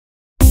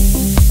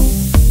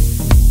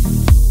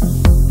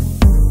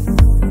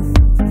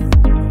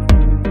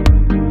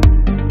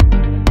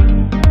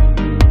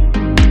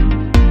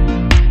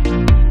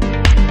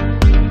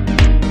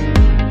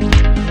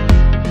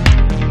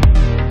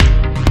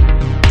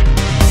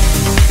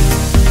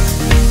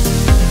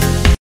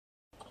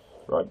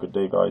Alright, good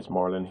day guys,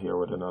 Marlon here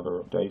with another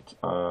update.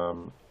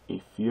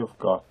 If you've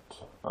got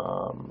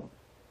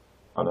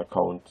an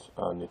account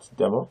and it's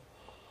demo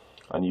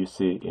and you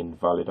see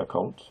invalid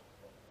account,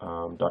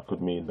 that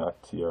could mean that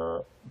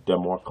your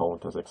demo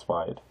account has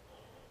expired.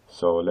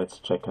 So let's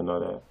check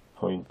another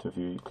point of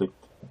view. You click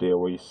there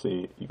where you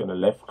see you're going to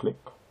left click.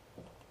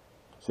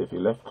 So if you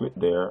left click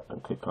there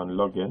and click on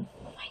login,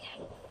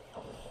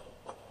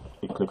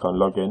 you click on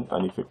login,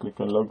 and if you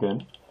click on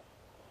login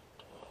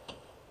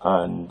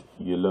and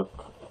you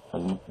look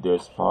and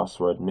there's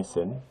password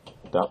missing,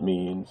 that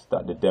means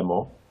that the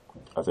demo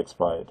has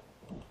expired.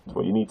 So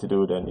what you need to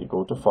do then, you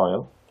go to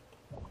file,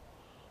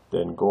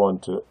 then go on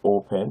to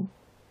open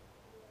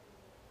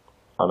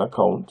an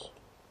account,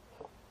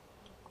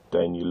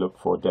 then you look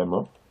for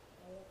demo,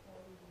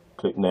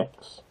 click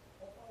next,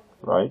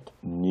 right,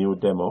 new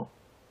demo,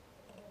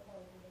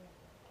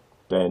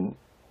 then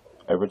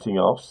everything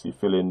else you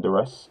fill in the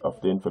rest of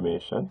the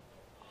information.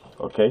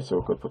 Okay, so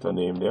we could put a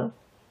name there.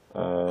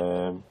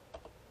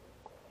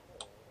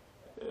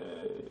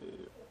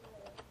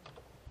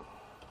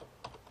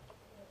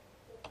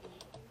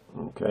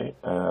 Okay,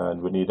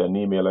 and we need an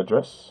email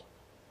address.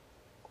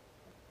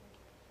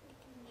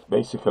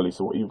 Basically,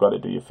 so what you've got to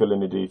do, you fill in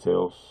the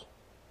details.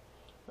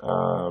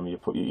 You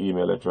put your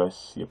email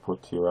address, you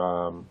put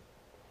your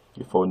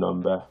phone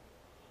number.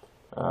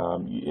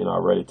 You know,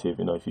 a relative.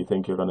 You know, if you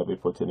think you're going to be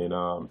putting in a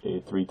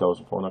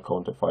 £3,000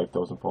 account, a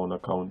 £5,000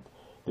 account,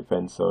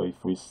 depends. So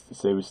if we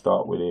say we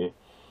start with a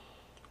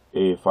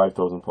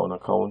 £5,000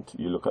 account,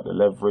 you look at the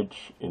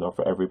leverage. You know,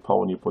 for every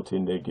pound you put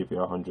in, they give you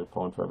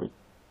 £100. For every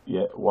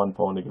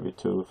 £1 they give you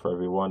 2. For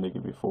every 1 they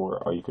give you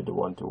 4. Or you could do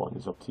 1 to 1.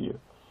 It's up to you.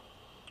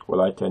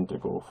 Well, I tend to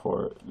go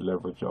for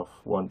leverage of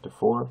 1 to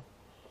 4.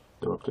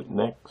 Then we'll click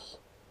next.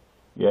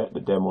 Yeah,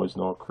 the demo is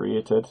now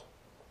created.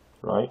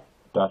 Right.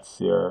 That's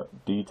your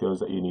details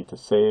that you need to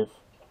save.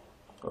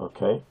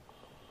 Okay.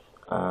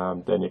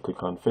 Then you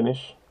click on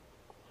finish.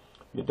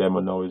 Your demo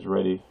now is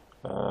ready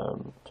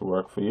to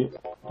work for you.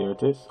 There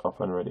it is, up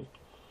and ready.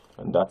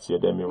 And that's your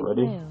demo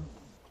ready.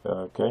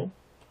 Okay.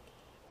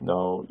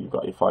 Now you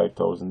got your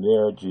 5,000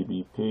 there,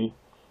 GBP,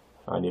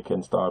 and you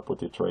can start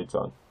putting trades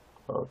on.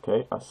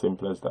 Okay, as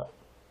simple as that.